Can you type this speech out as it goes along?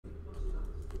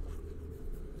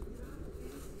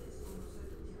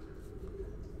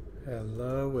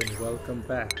Hello and welcome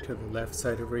back to the left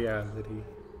side of reality.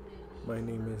 My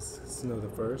name is Snow the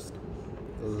First.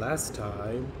 Last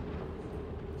time,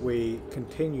 we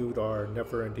continued our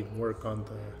never-ending work on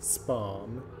the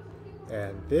spawn,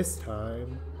 and this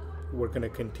time, we're going to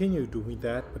continue doing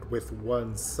that, but with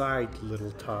one side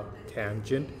little top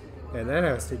tangent, and that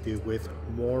has to do with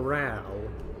morale.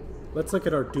 Let's look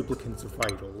at our duplicates of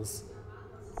vitals.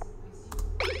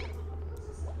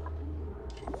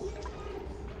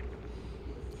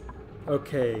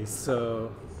 Okay,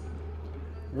 so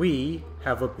we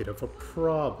have a bit of a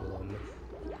problem.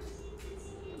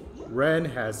 Ren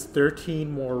has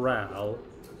 13 morale,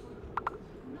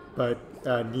 but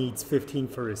needs 15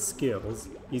 for his skills.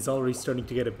 He's already starting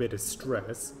to get a bit of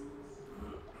stress.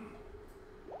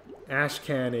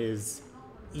 Ashcan is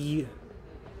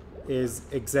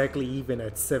exactly even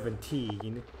at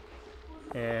 17,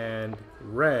 and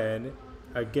Ren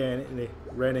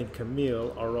and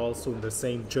Camille are also in the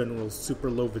same general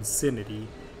super low vicinity.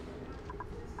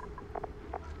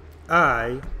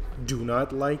 I do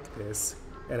not like this,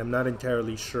 and I'm not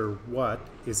entirely sure what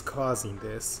is causing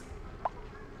this.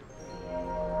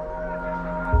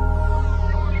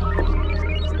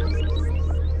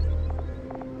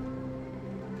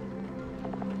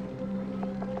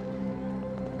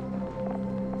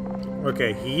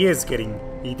 Okay,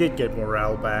 he did get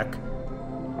morale back.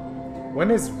 When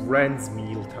is Ren's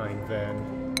mealtime then?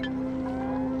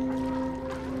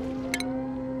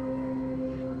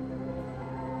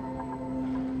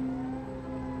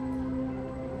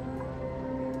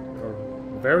 Or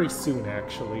very soon,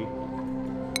 actually.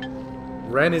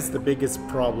 Ren is the biggest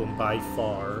problem by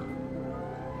far.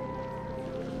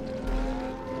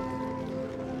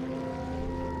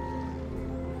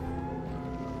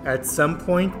 At some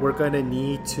point, we're gonna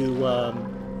need to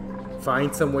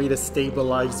find some way to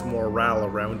stabilize morale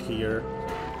around here.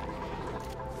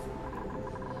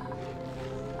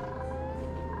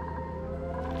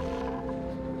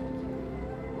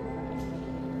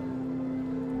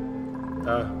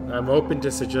 I'm open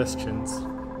to suggestions.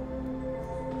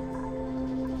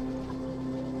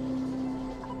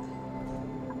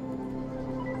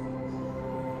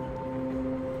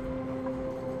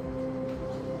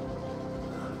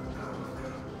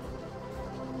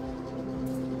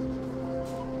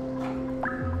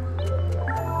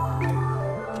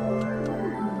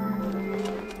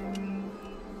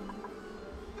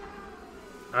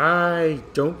 I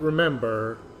don't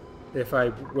remember if I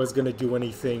was gonna do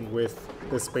anything with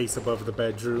the space above the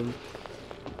bedroom.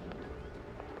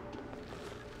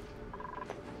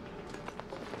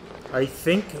 I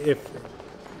think if...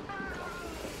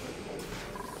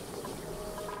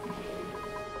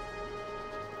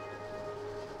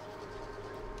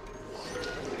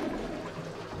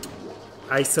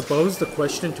 I suppose the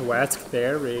question to ask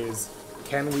there is,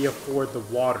 can we afford the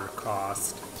water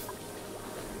cost?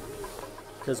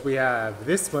 Because we have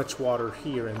this much water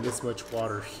here and this much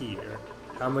water here.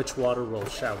 How much water will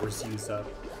showers use up?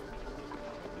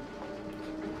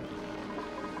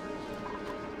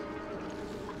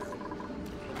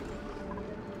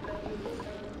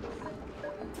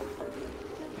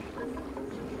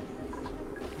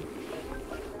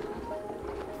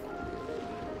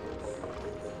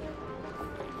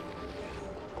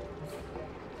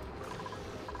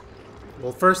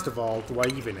 Well, first of all, do I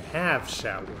even have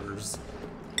showers?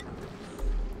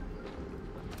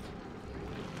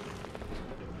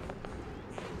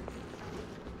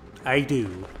 I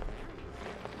do.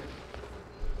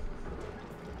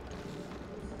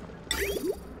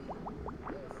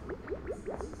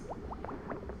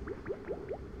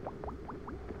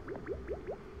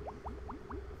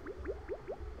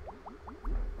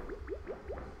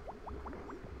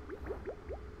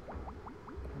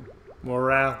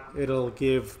 Morale, it'll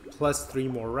give +3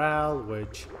 morale,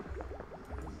 which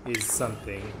is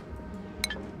something.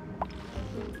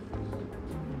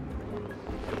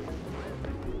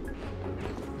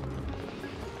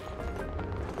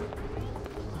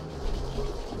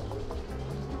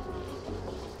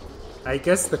 I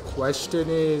guess the question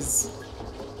is...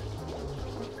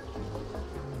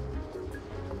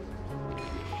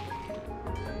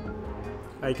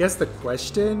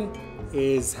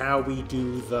 how we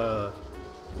do the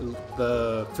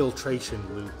filtration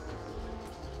loop.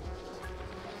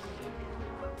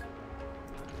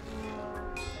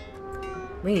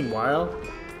 Meanwhile,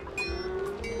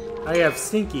 I have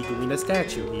Stinky doing a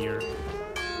statue here.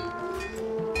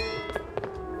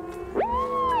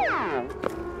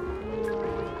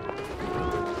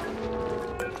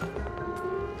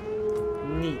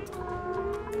 Neat.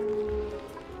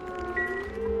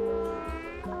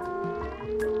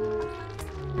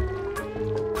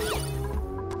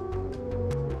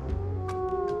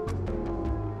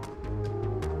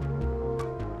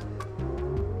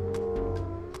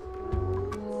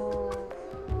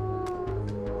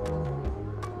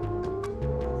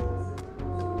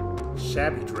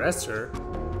 shabby dresser.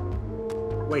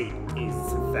 Wait, is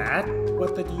that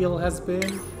what the deal has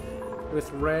been with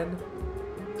Ren?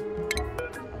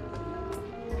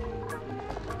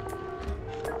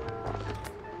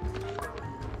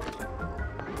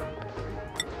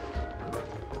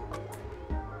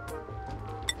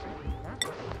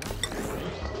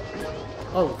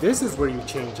 Oh, this is where you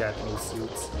change Atmo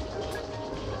suits.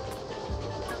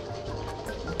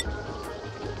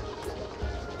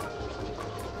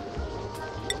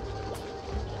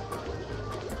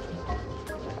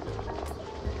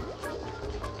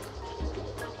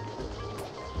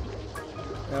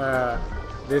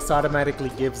 This automatically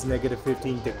gives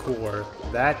 -15 to core.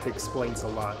 That explains a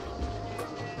lot.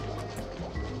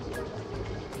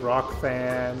 Rock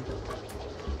fan.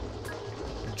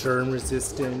 Germ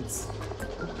resistance.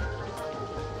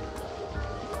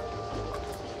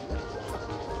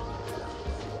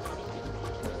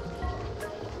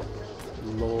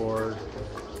 Lord.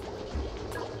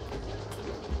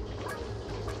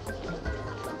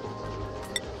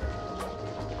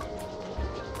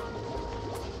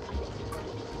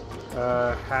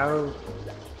 How...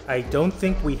 I don't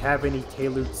think we have any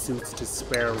tailored suits to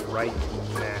spare right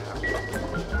now.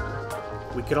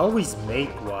 We could always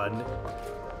make one.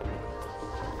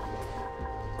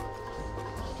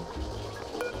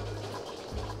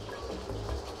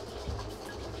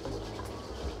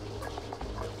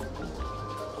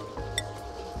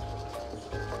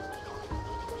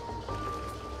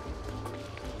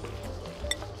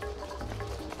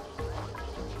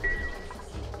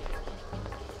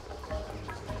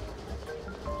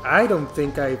 I don't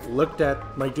think I've looked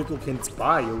at my duplicant's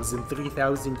bios in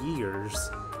 3,000 years.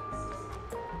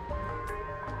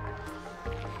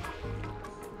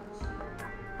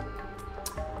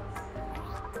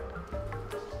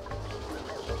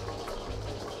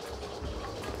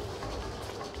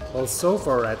 Well, so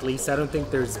far at least, I don't think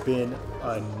there's been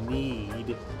a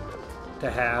need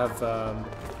to have,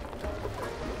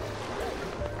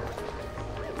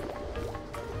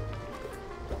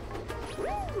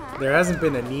 there hasn't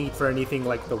been a need for anything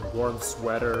like the warm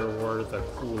sweater or the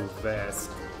cool vest.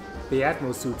 The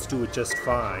Atmo suits do it just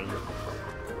fine.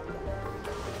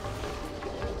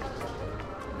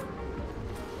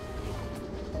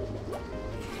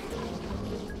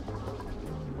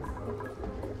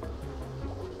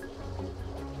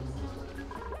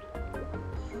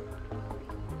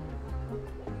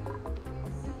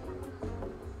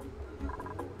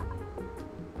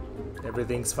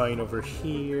 Everything's fine over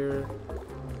here.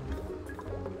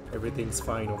 Everything's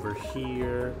fine over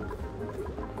here.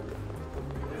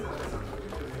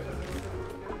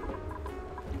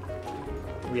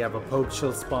 We have a poke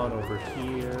shell spawn over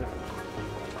here.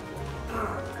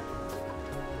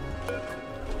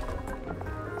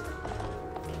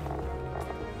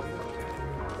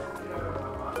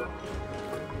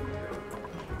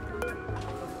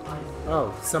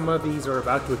 Oh, some of these are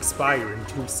about to expire in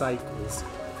 2 cycles.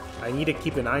 I need to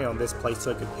keep an eye on this place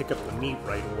so I can pick up the meat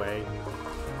right away.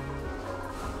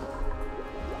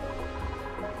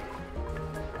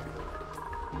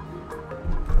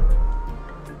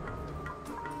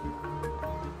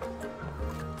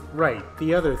 Right,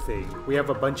 the other thing. We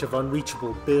have a bunch of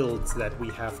unreachable builds that we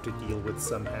have to deal with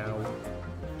somehow.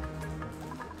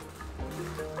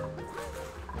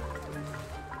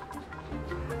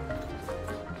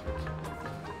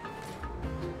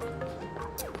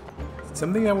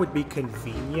 Something that would be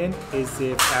convenient is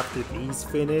if after these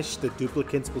finish, the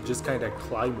duplicants will just kind of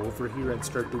climb over here and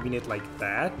start doing it like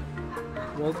that.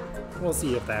 We'll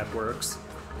see if that works.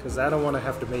 Because I don't want to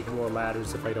have to make more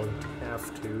ladders if I don't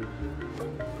have to.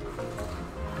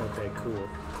 Okay, cool.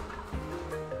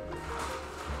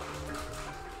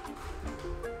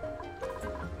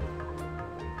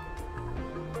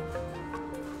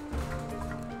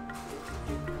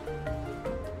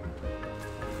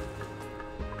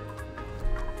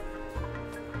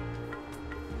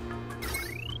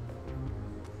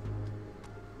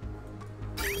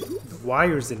 The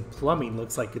wires and plumbing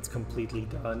looks like it's completely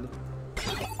done.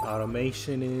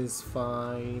 Automation is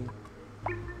fine.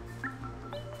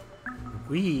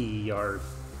 We are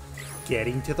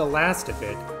getting to the last of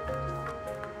it.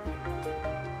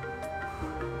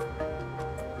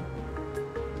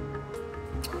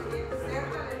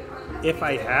 If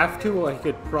I have to, I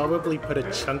could probably put a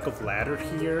chunk of ladder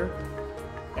here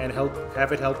and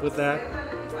have it help with that.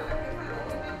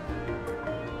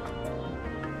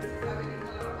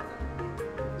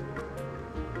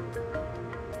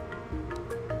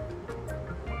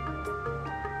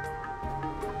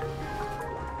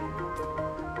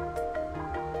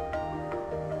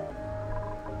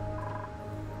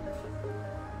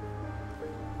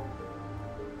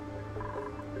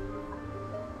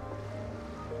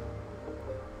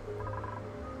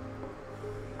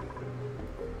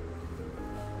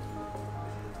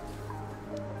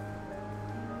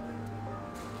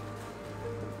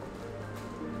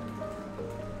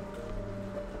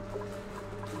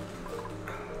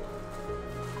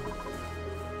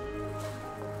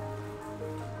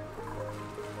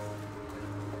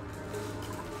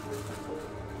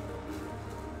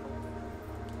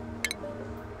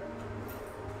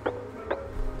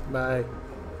 Bye.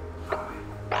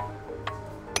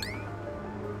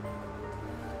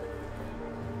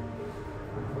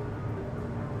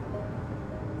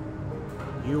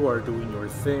 You are doing your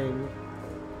thing.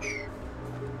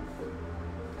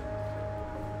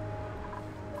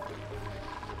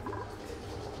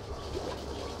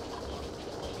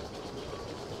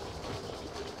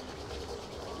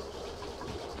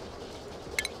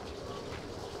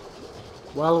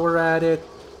 While we're at it,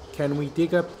 can we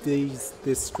dig up this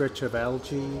stretch of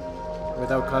algae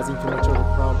without causing too much of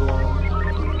a problem?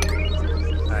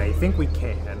 I think we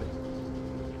can.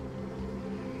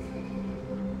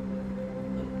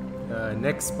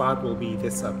 Next spot will be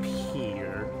this up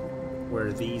here,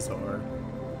 where these are.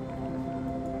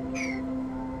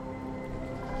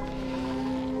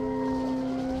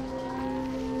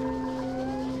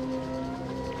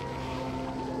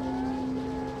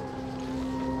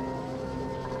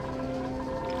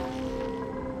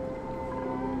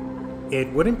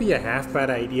 It wouldn't be a half bad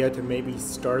idea to maybe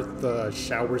start the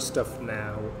shower stuff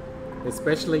now,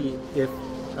 especially if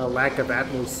a lack of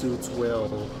Atmo suits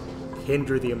will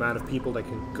hinder the amount of people that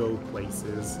can go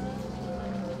places.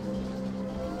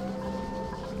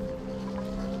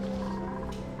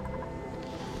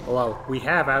 Well, we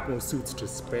have Atmo suits to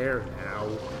spare now,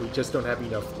 we just don't have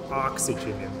enough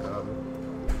oxygen in them.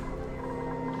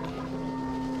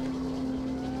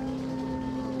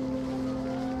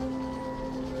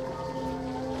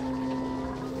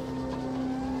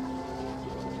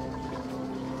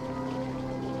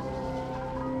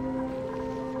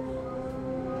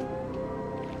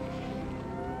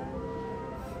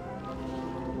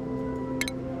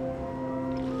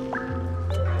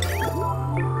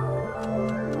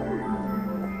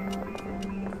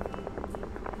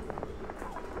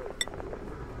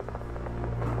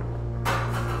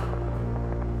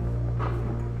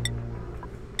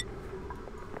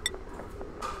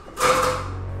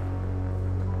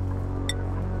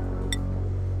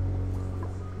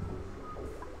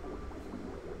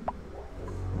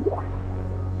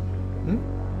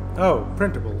 Oh,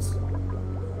 printables.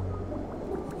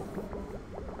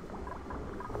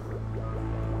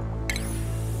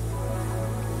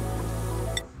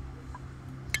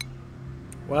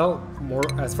 Well,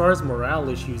 as far as morale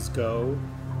issues go,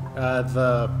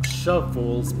 the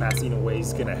shovels passing away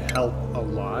is gonna help a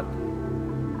lot.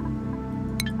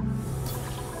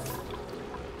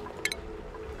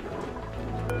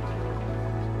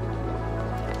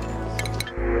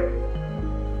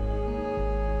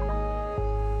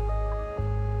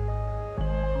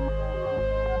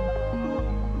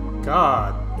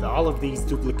 God, all of these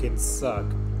duplicants suck.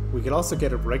 We could also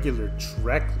get a regular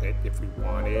Treklet if we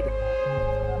wanted.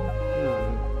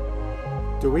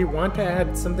 Do we want to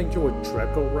add something to a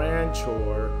Dreco Ranch,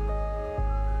 or...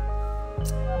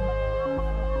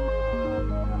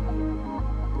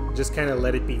 just kind of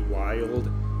let it be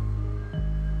wild?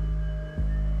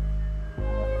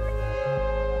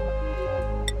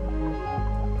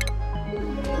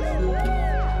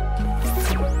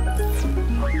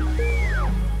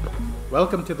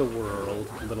 Welcome to the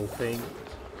world, little thing.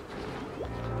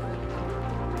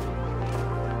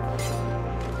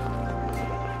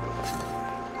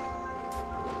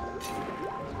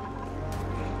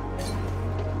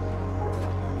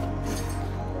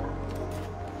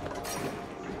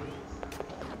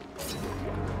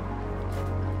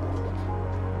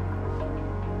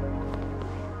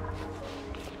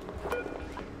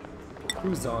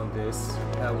 Who's on this?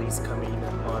 Ellie's coming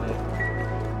on it.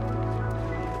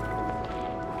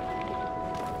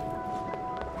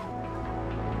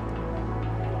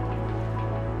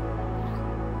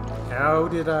 How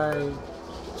did I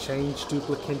change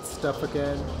duplicate stuff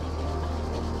again?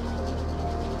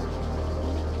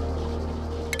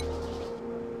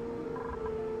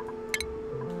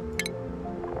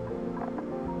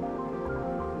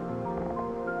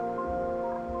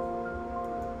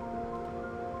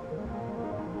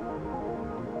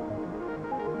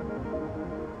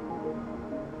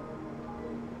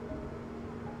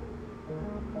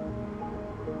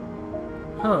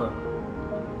 Huh.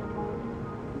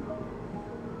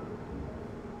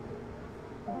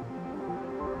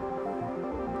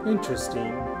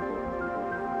 Interesting.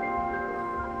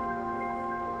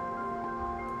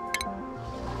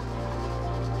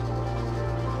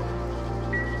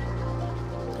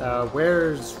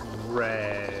 Where's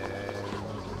Red?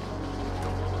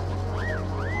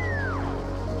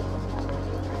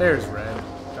 There's Red.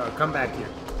 Oh, come back here.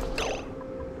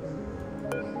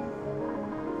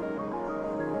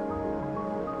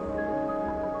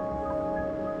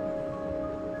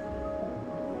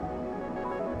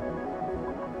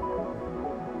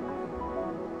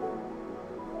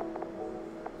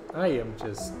 I am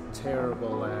just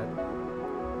terrible at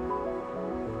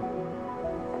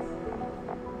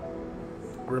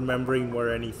remembering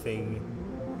where anything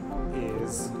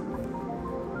is.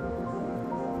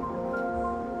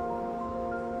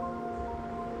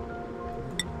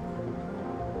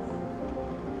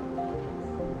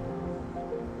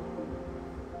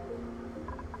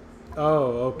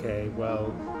 Oh, okay,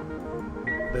 well,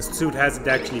 the suit hasn't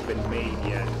actually been made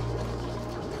yet.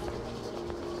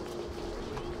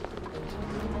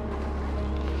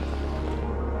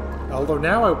 Although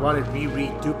now I want to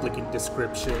reread duplicate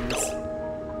descriptions.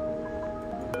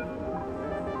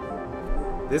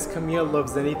 This Camille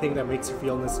loves anything that makes her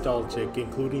feel nostalgic,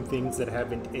 including things that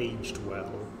haven't aged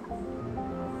well.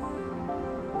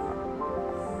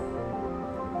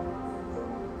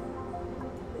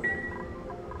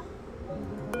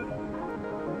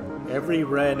 Every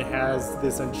Ren has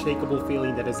this unshakable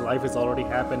feeling that his life has already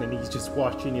happened and he's just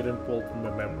watching it unfold from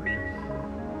a memory.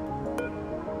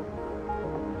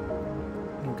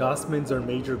 Gossmans are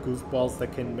major goofballs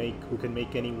that who can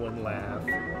make anyone laugh.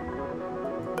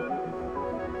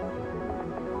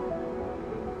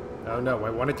 Oh no,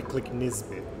 I wanted to click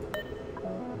Nisbet.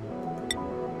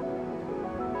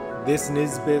 This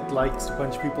Nisbet likes to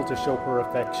punch people to show her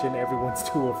affection. Everyone's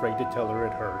too afraid to tell her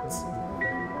it hurts.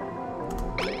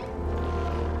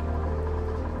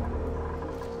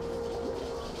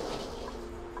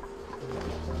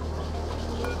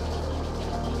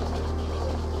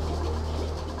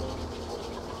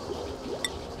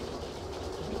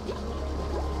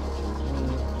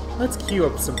 Let's queue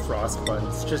up some frost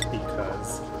buns, just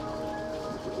because.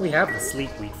 We have the sleep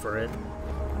weed for it.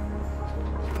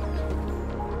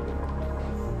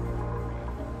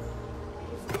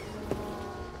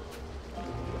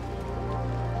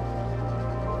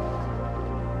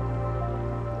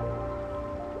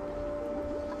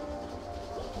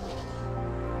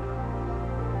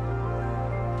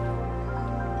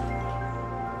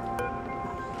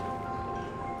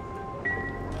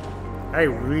 I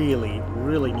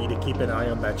really need to keep an eye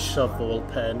on that shovel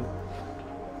pen.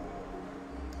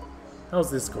 How's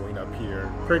this going up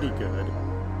here? Pretty good.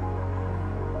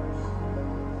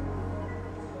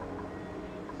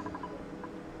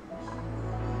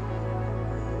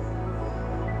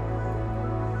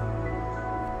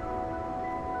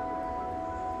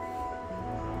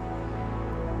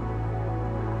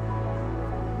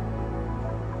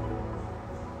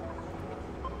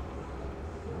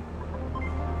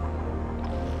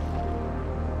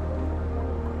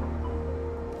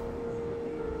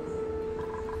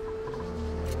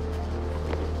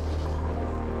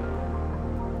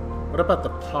 What about the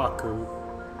Paku?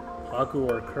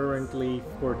 Paku are currently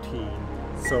 14,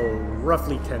 so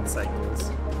roughly 10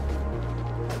 cycles.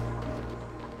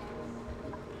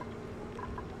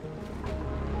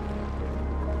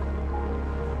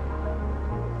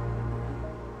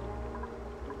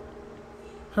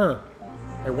 Huh.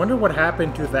 I wonder what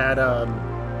happened to that,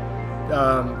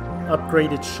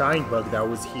 upgraded shine bug that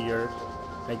was here.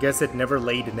 I guess it never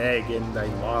laid an egg and I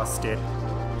lost it,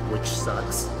 which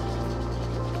sucks.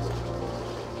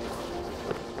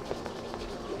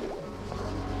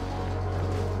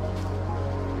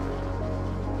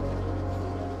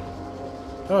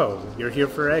 Oh, you're here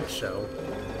for Eggshell.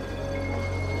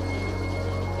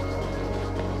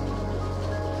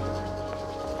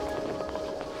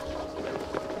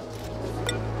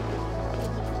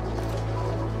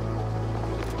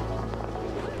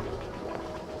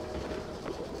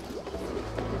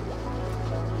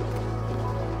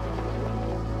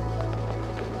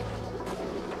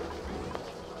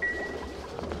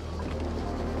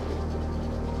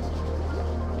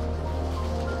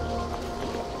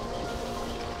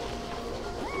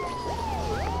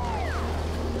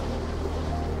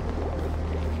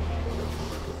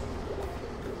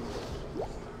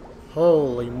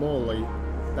 Holy moly.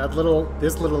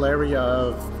 This little area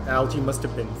of algae must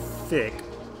have been thick.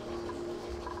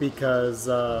 Because,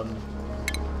 our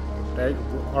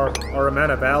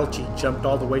amount of algae jumped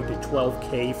all the way to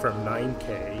 12k from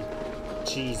 9k.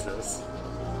 Jesus.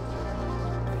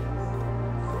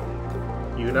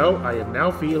 You know, I am now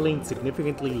feeling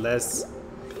significantly less...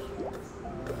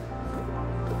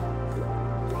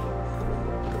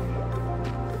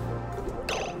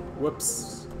 Whoops.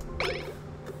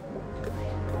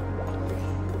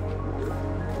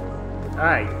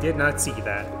 I did not see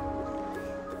that.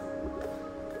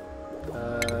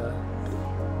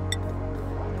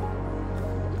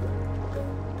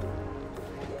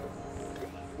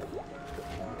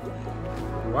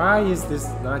 Why is this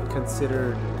not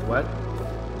considered what?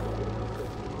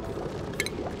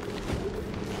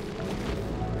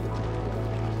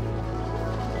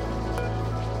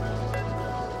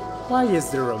 Why is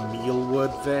there a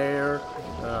mealwood there?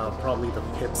 Probably the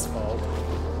Pip's fault.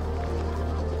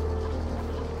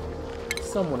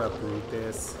 Someone uproot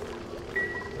this.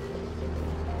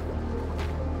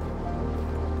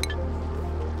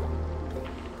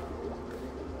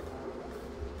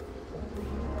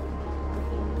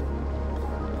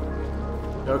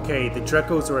 Okay, the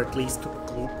Drekos are at least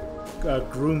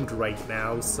groomed right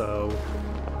now, so...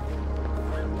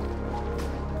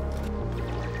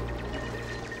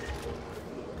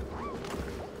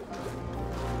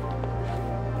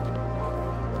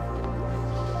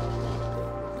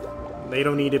 they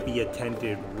don't need to be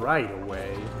attended right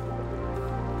away.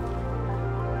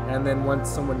 And then once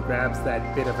someone grabs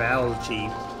that bit of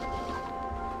algae...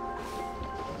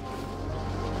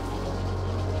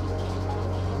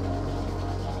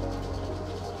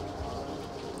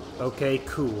 okay,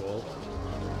 cool.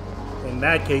 In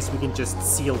that case, we can just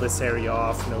seal this area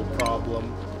off, no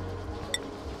problem.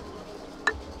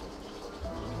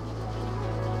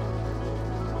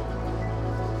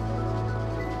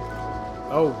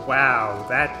 Oh wow,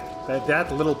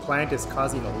 that little plant is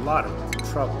causing a lot of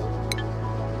trouble.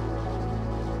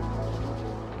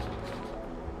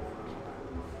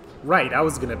 Right, I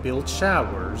was gonna build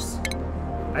showers.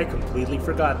 I completely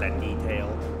forgot that detail.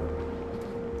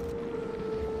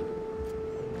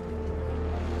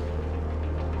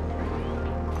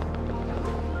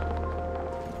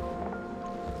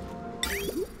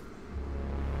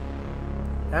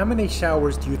 How many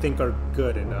showers do you think are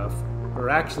good enough? Or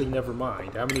actually, never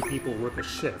mind. How many people work a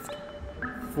shift?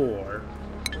 4.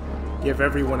 Give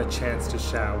everyone a chance to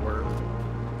shower.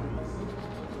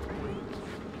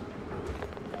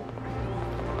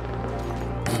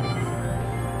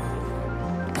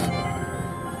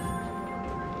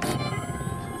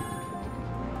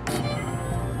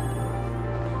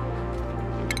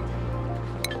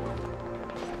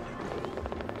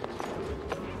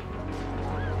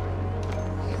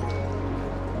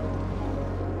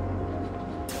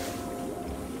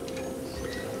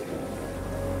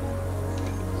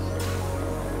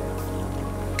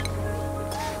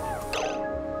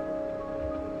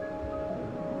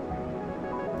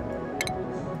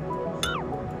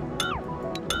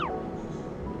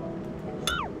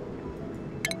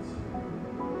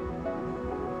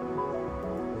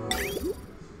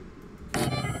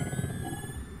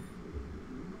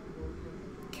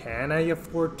 Can I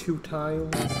afford 2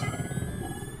 tiles?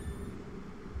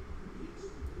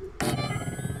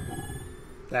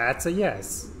 That's a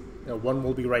yes. Now, one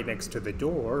will be right next to the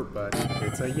door, but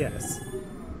it's a yes.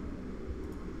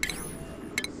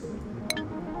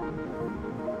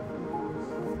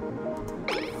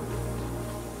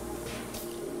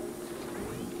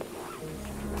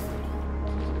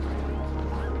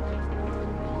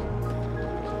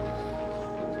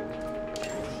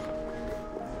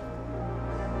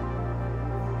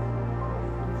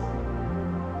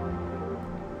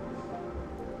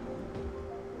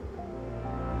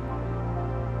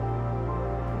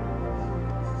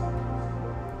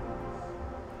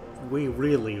 We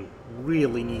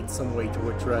really need some way to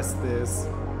address this.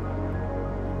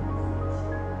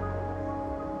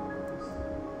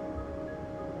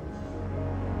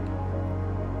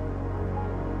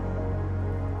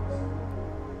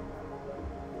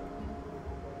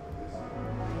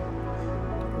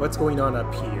 What's going on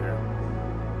up here?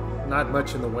 Not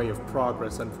much in the way of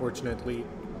progress, unfortunately.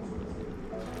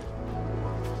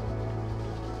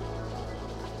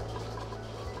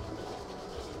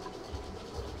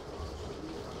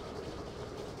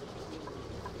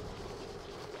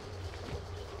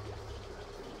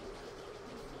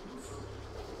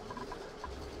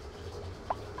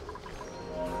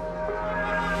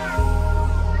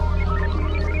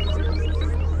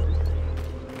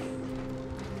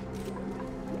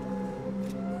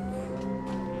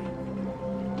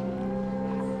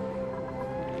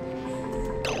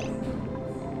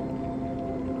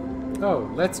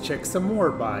 Oh, let's check some more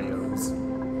bios.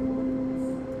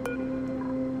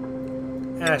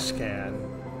 Ashcan.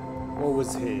 What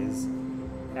was his?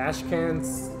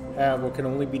 Ashcan's can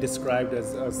only be described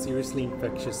as a seriously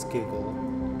infectious giggle.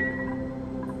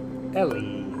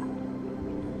 Ellie.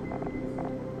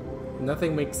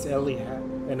 Nothing makes Ellie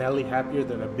happier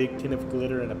than a big tin of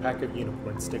glitter and a pack of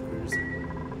unicorn stickers.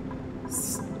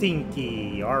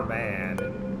 Stinky, our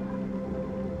man.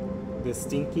 The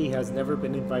Stinky has never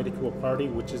been invited to a party,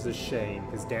 which is a shame.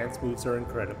 His dance moves are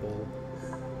incredible.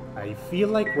 I feel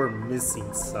like we're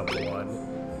missing someone.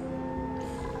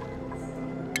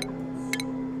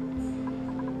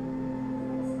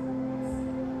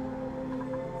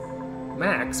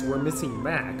 Max? We're missing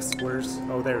Max. Where's...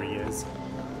 oh, there he is.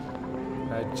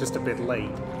 Just a bit late.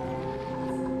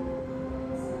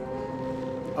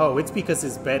 Oh, it's because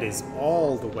his bed is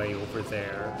all the way over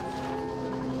there.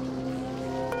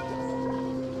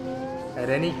 At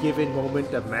any given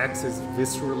moment, Max is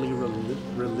viscerally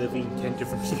reliving 10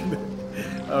 different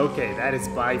humans. Okay, that is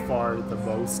by far the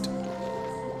most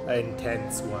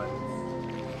intense one.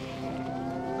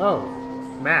 Oh,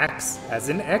 Max has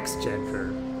an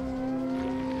ex-gender.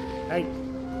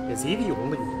 Is he the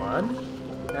only one?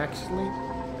 Actually,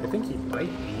 I think he might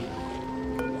be.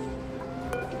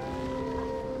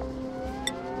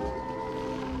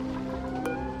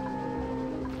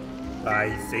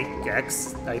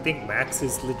 I think Max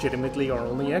is legitimately our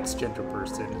only ex-gender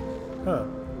person. Huh.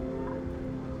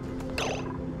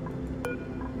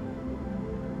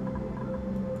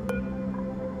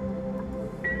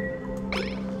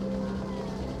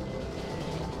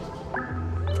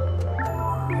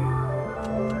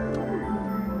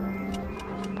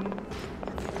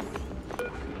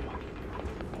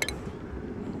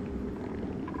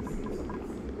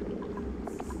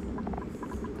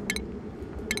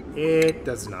 It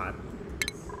does not.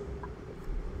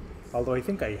 Although I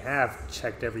think I have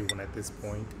checked everyone at this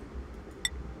point.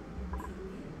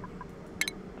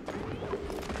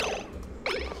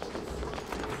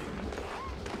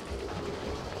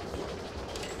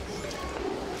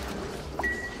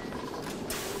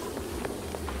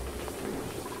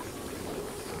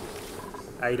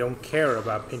 I don't care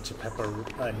about Pinch of Pepper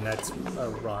nuts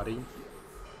rotting.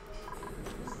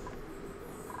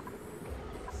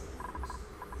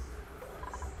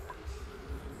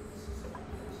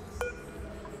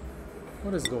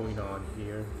 What is going on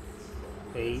here?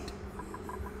 8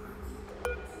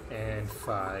 and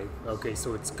 5. Okay,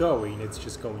 so it's going. It's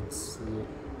just going slow.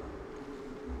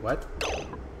 What?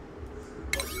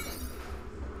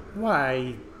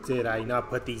 Why did I not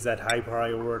put these at high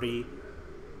priority?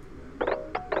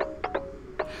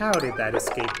 How did that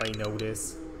escape my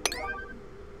notice?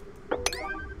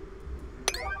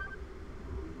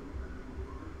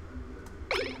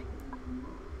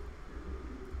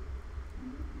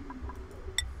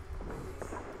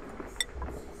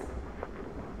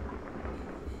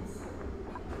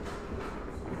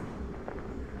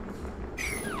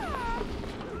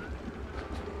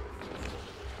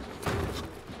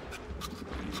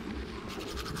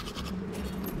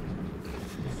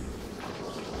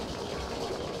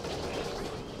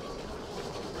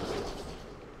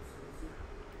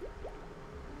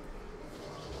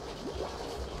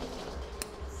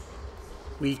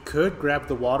 We could grab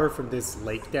the water from this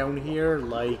lake down here,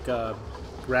 like,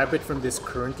 grab it from this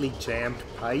currently jammed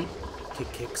pipe to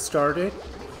kickstart it,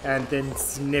 and then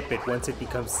snip it once it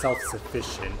becomes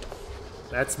self-sufficient.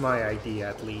 That's my idea,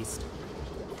 at least.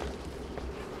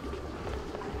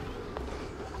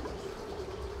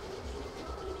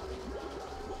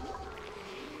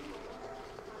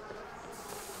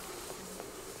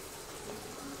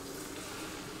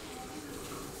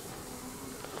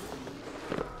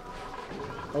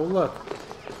 Oh look,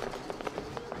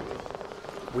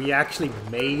 we actually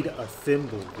made a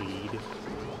thimbleweed.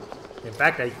 In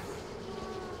fact,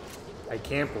 I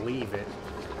can't believe it.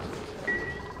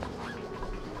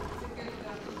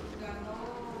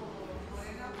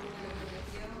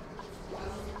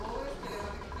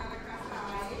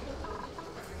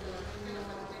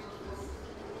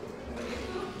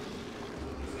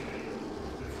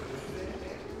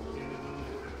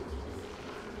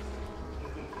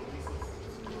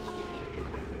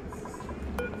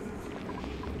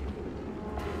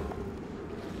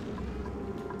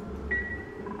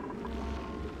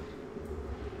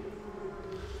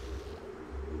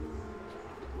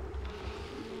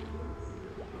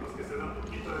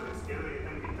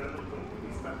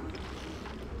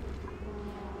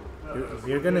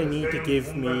 You're gonna need to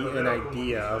give me an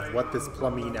idea of what this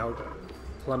plumbing out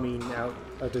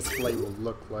a display will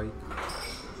look like.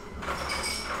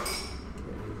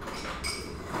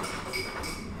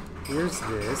 Okay.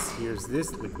 Here's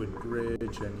this liquid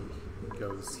bridge, and it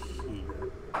goes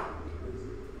here.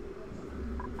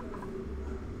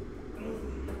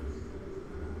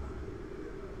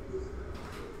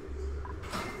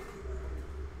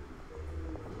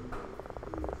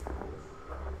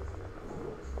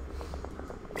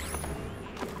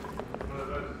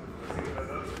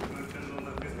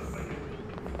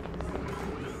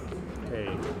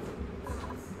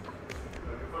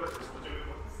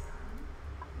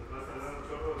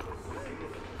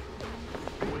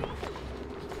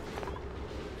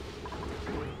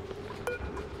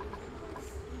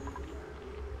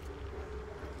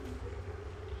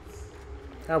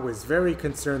 I was very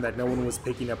concerned that no one was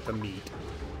picking up the meat.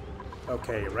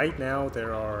 Okay, right now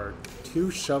there are 2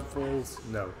 shovels.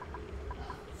 No.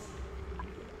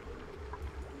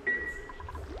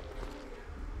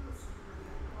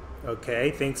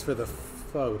 Okay, thanks for the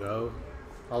photo.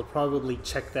 I'll probably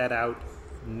check that out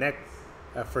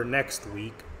for next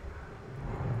week.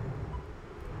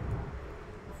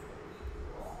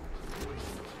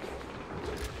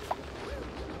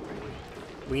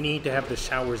 We need to have the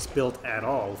showers built at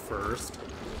all first.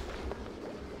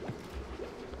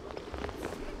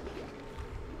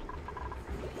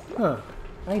 Huh,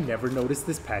 I never noticed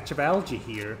this patch of algae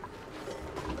here.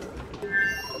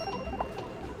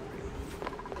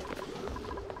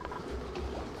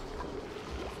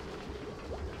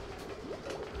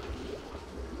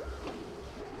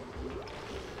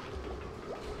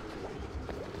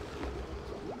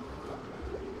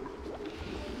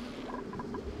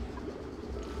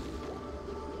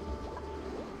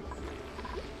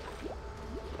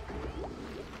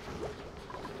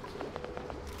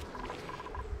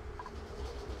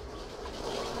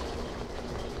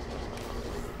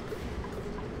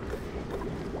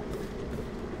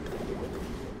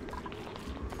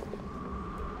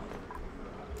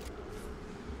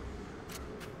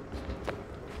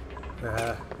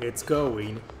 It's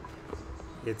going.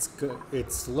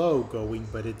 It's slow going,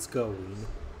 but it's going.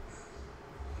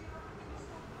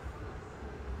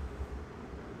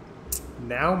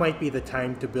 Now might be the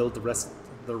time to build the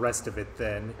rest of it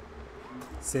then,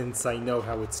 since I know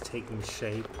how it's taking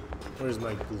shape. Where's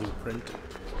my blueprint?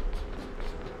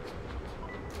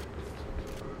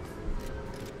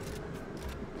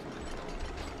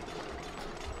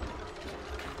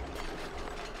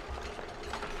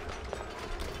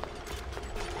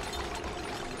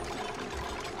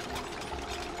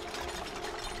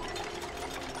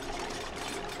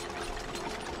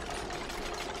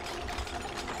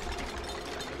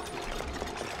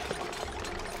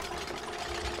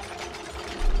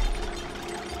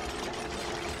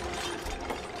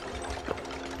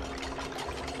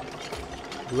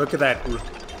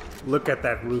 Look at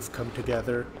that roof come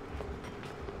together.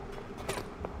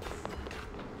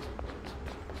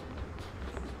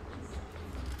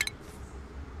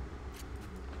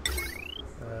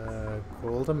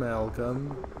 Gold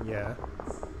amalgam, yeah.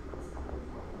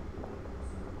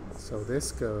 So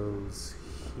this goes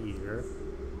here.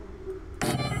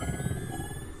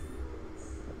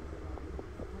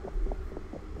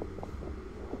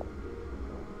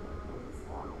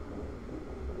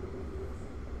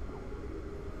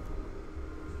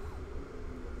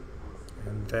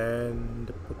 Then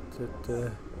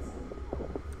the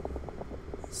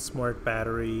smart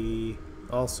battery,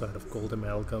 also out of gold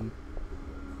amalgam.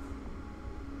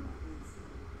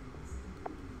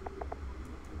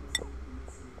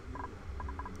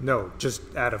 No, just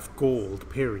out of gold,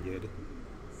 period.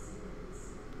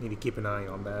 Need to keep an eye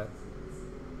on that.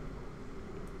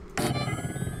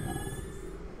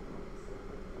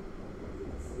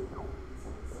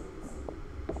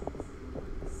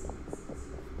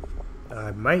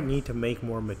 I might need to make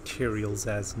more materials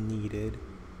as needed.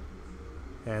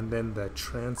 And then the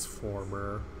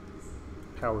transformer,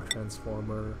 power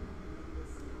transformer.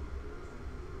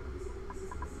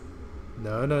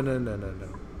 No.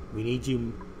 We need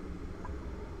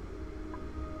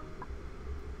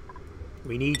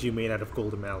you made out of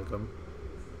gold amalgam.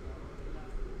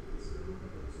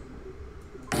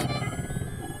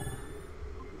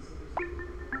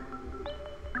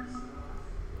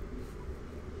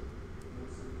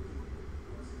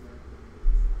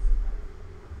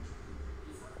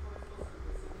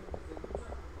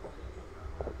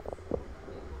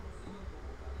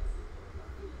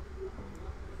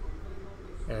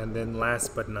 And then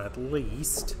last but not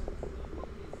least,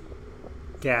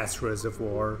 gas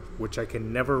reservoir, which I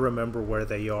can never remember where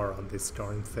they are on this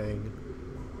darn thing.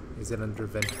 Is it under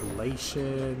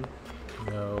ventilation?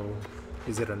 No.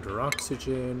 Is it under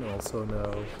oxygen? Also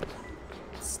no.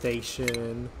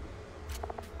 Station.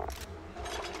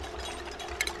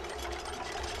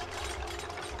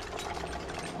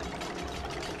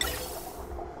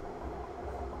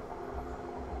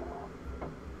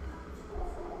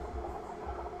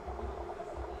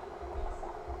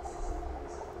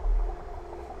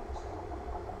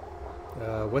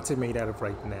 What's it made out of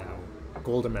right now?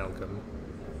 Gold amalgam.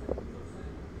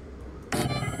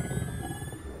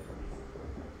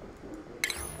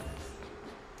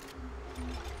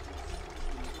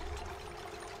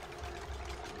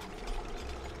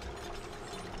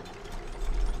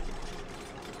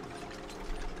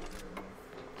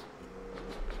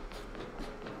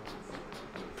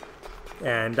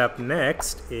 And up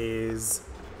next is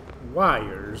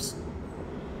wires.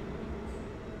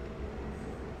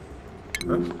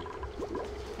 Huh?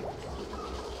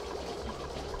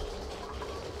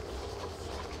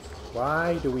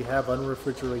 Why do we have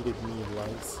unrefrigerated meat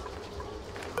rice?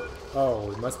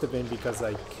 Oh, it must have been because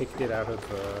I kicked it out of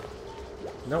the...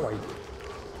 No, I...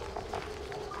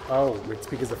 Oh, it's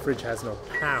because the fridge has no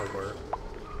power.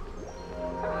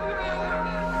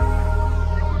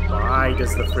 Why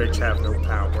does the fridge have no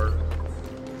power?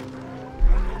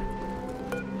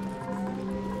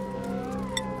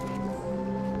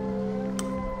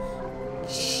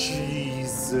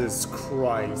 Jesus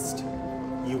Christ.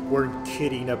 You weren't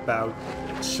kidding about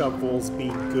shovels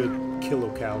being good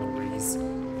kilocalories.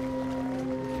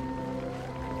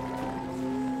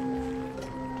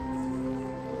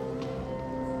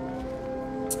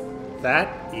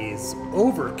 That is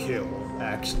overkill,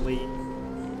 actually.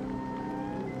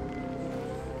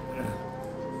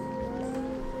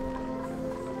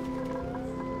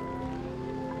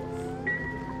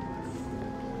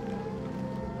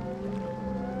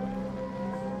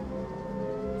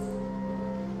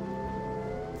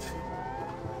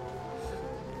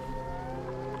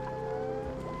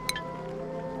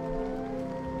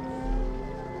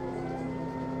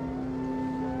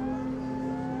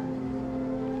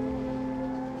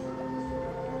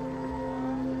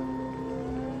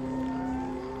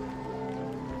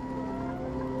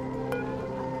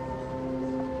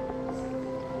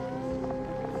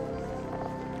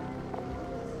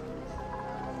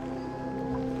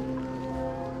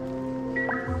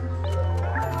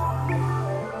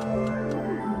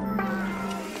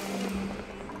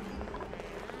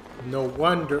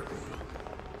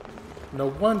 No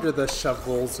wonder the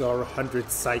shovels are 100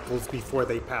 cycles before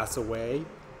they pass away.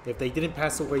 If they didn't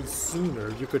pass away sooner,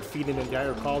 you could feed an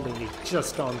entire colony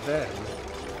just on them.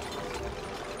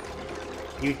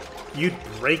 You'd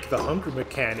break the hunger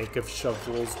mechanic if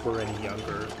shovels were any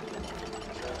younger.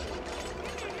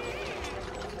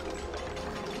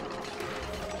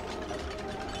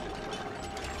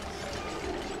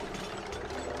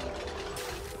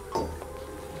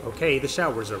 Okay, the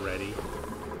showers are ready.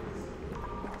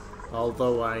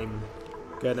 Although I'm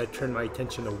gonna turn my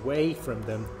attention away from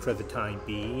them for the time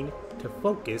being to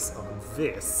focus on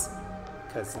this,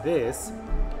 because this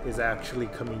is actually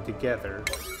coming together.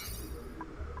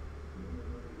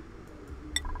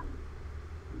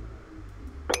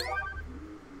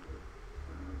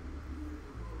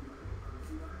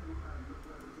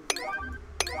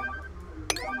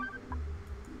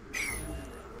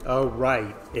 Oh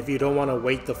right, if you don't want to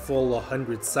wait the full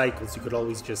 100 cycles, you could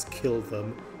always just kill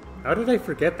them. How did I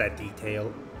forget that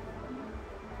detail?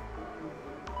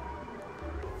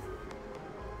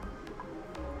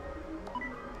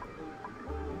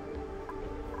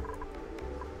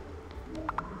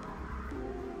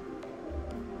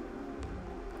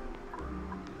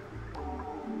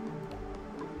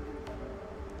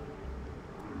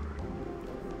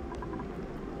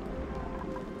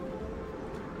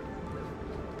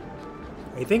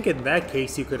 I think in that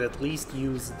case you could at least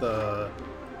use the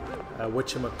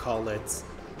whatchamacallits,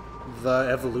 the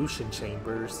evolution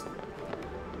chambers.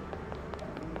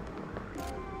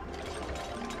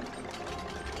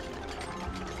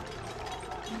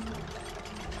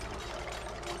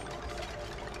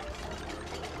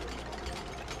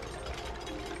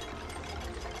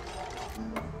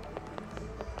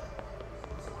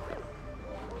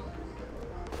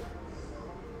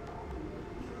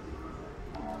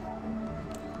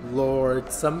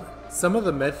 Lord, some of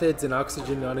the methods in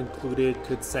Oxygen Not Included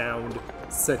could sound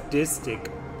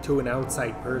sadistic to an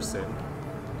outside person.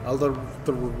 Although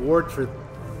the reward for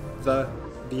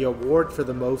the award for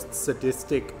the most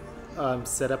sadistic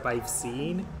setup I've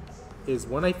seen is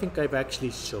one I think I've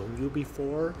actually shown you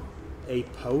before. A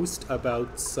post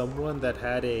about someone that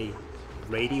had a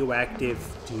radioactive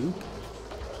dupe,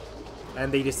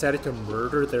 and they decided to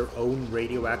murder their own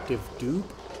radioactive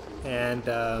dupe and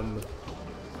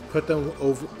put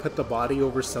the body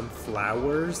over some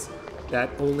flowers that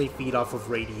only feed off of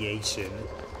radiation.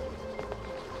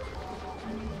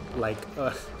 Like,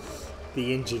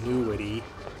 the ingenuity.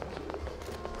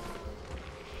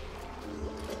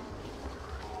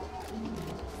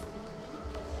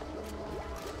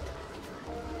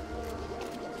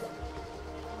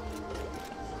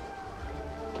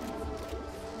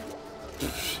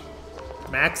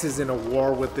 Max is in a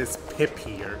war with this Pip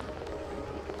here.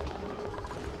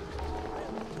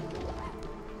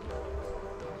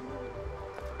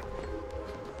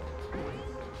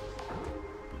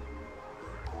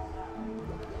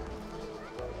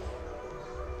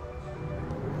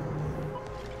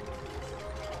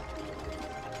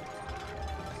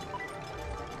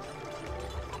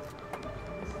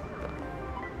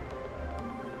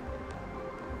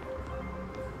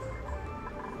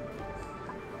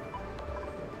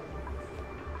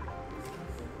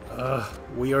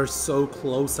 We are so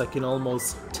close, I can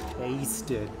almost taste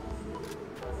it.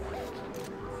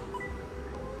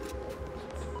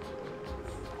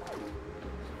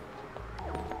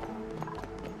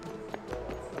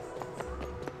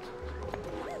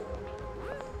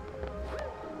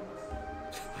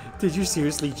 Did you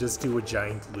seriously just do a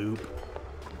giant loop?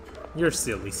 You're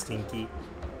silly, Stinky.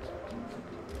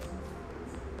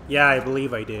 Yeah, I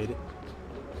believe I did.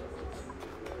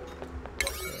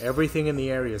 Everything in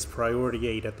the area is priority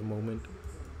 8 at the moment.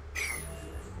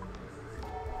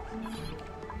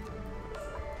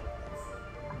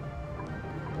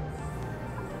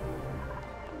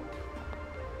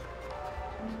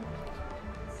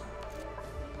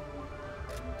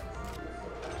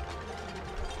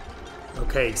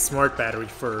 Okay, smart battery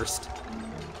first.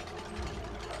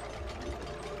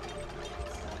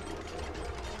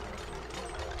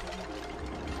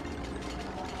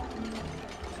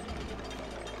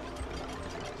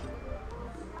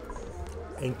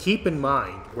 And keep in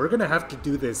mind, we're gonna have to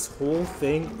do this whole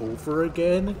thing over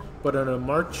again, but on a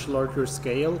much larger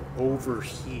scale over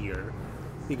here.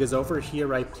 Because over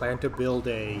here I plan to build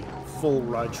a full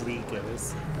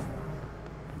Rodriguez.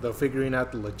 Though figuring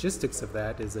out the logistics of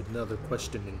that is another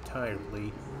question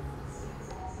entirely.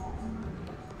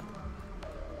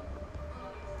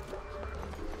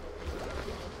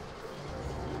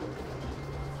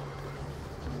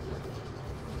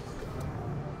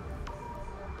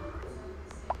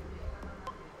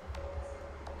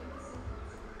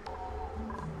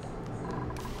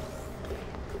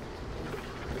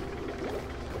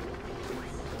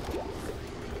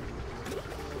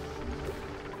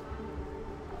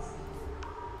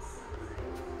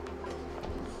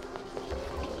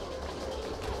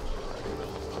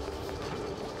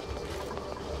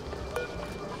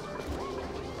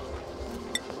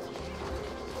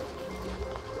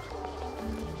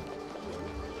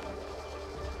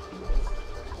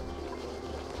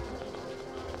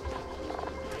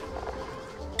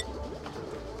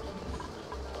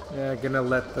 Yeah, gonna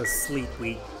let the sleep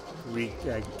week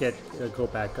go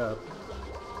back up.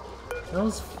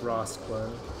 How's Frostbun?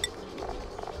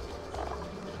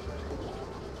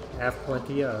 Have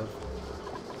plenty of.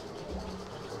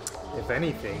 If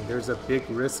anything, there's a big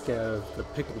risk of the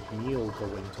pickled meal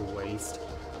going to waste.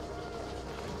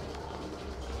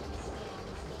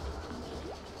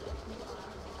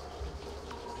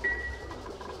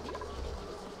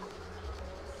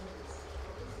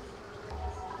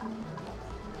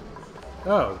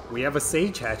 Oh, we have a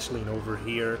sage hatchling over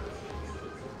here.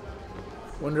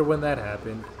 Wonder when that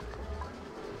happened.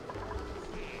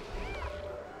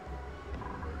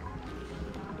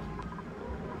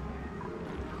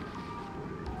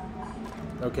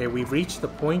 Okay, we've reached the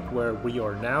point where we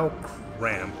are now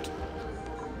cramped.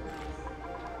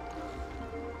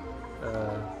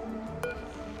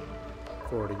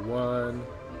 41.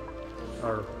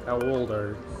 Or how old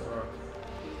are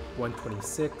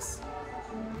 126?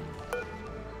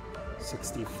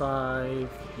 65,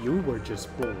 you were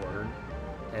just born,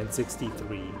 and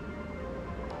 63.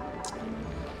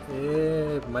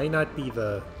 It might not be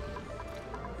the...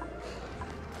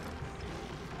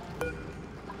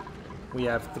 We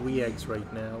have 3 eggs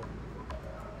right now.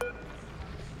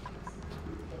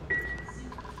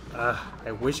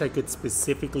 I wish I could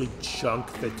specifically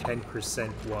chunk the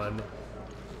 10% one.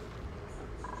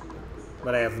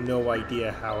 But I have no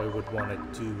idea how I would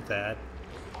want to do that.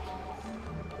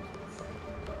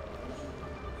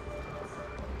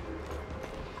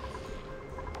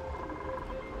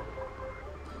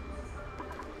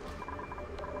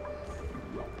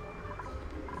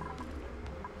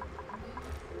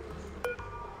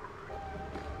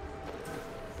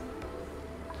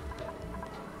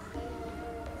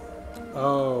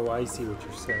 Oh, I see what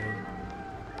you're saying.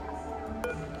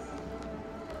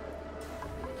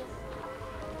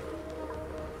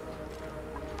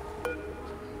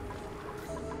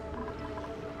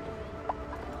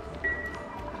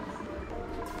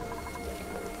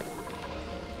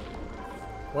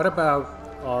 What about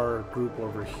our group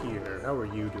over here? How are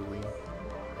you doing?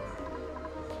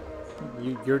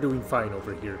 You're doing fine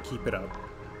over here. Keep it up.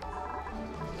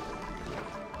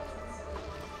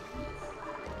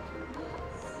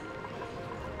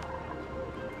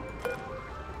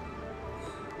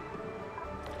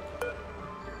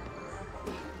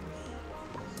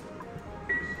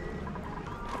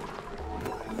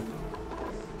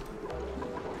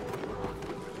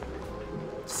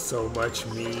 So much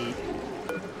meat.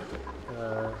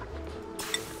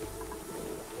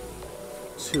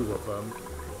 2 of them.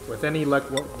 With any luck,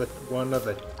 one of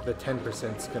the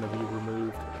 10% is going to be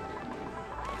removed.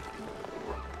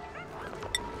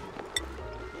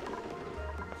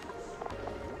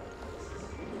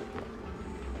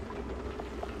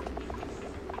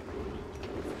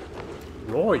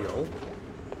 Royal?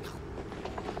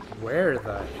 Where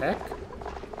the heck?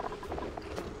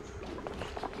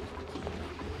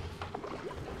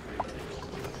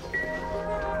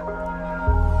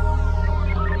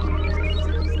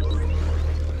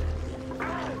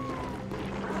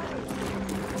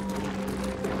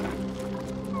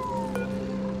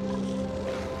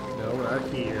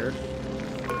 Not here.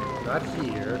 Not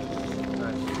here.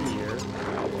 Not here.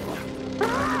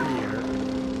 Not here.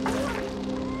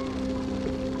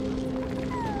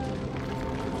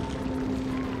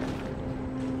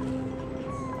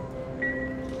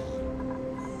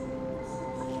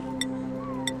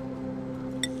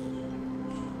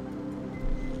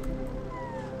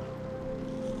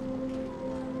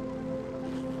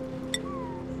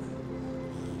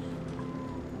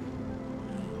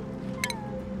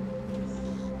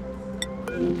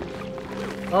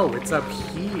 Oh, it's up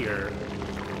here.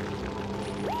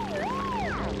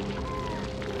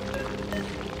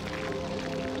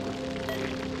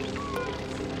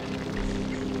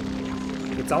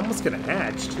 It's almost gonna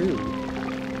hatch, too.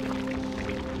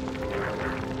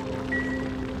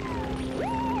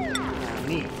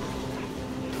 Neat.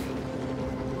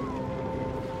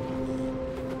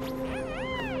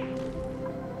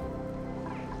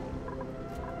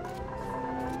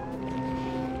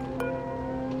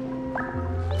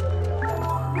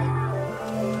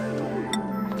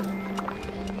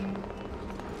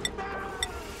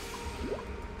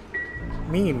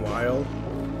 Meanwhile,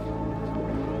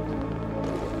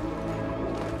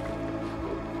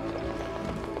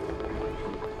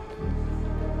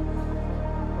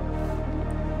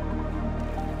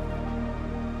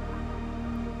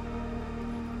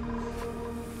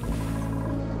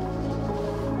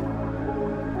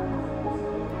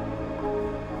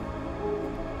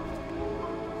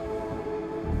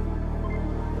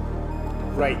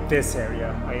 right, this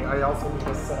area. I also need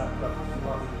to set up the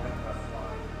plumbing and the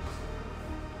line.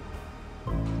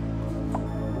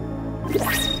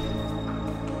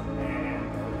 And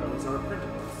there goes our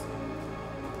printables.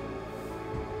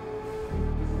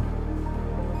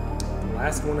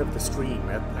 Last one of the stream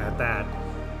at that.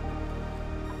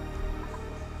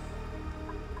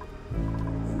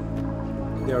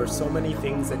 There are so many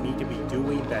things that need to be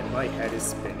doing that my head is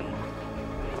spinning.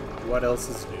 What else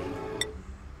is new?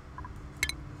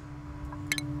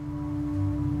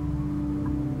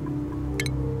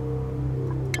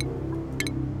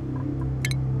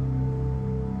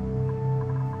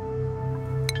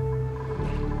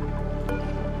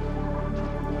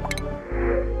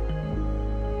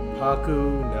 Paku,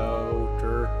 no.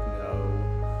 Dirt, no.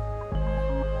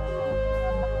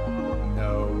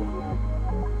 No.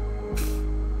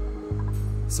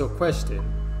 So, question.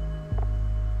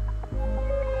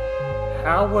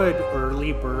 How would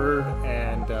early bird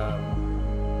and,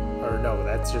 or no,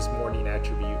 that's just morning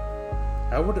attribute.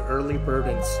 How would early bird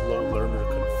and slow learner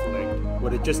conflict?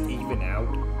 Would it just even out?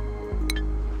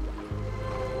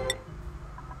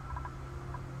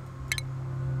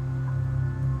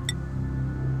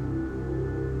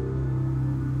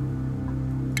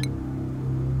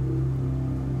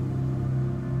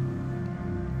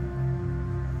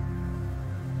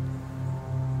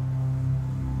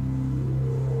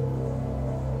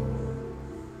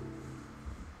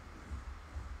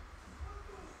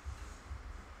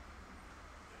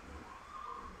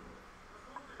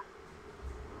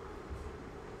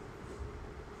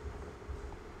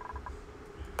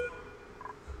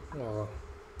 Oh,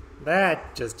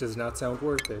 that just does not sound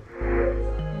worth it.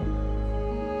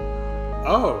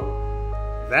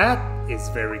 Oh, that is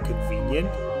very convenient.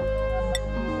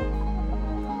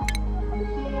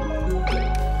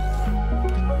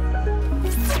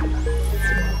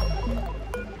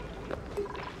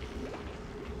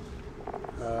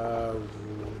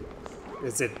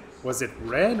 Was it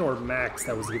Ren or Max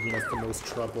that was giving us the most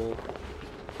trouble?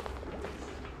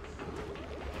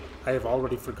 I have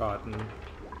already forgotten.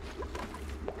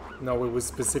 No, it was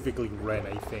specifically Ren,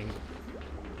 I think.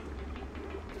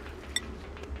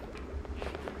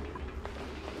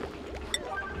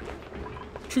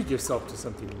 Treat yourself to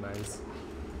something nice.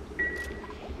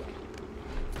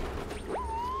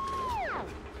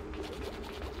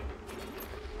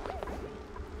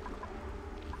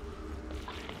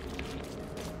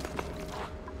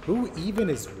 Who even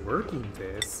is working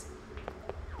this?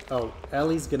 Oh,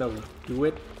 Ellie's gonna do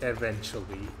it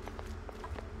eventually.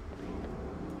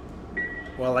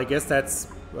 Well, I guess that's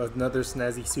another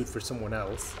snazzy suit for someone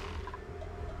else.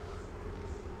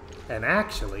 And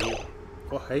actually...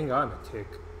 Oh, hang on a tick.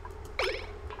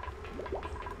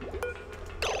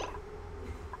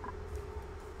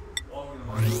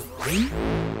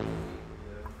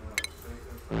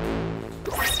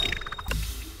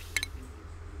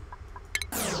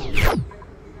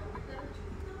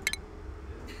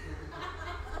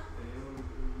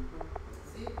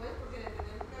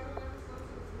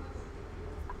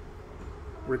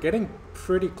 We're getting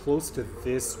pretty close to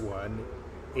this one.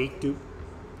 8 dupe.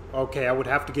 Okay, I would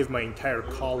have to give my entire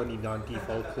colony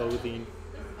non-default clothing,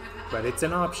 but it's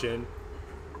an option.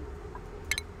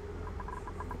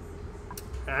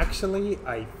 Actually,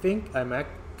 I think I'm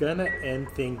gonna end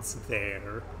things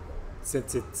there,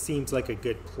 since it seems like a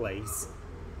good place.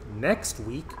 Next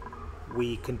week,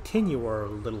 we continue our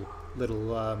little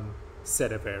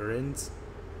set of errands,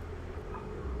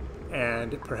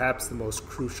 and perhaps the most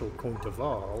crucial point of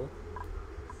all,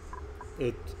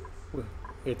 it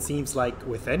it seems like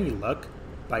with any luck,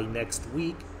 by next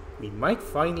week, we might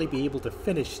finally be able to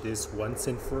finish this once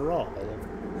and for all.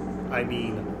 I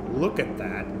mean, look at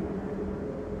that.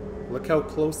 Look how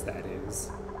close that is.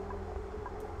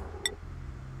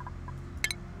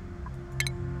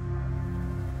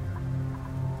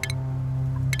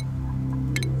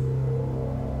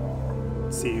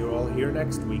 See you all here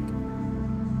next week.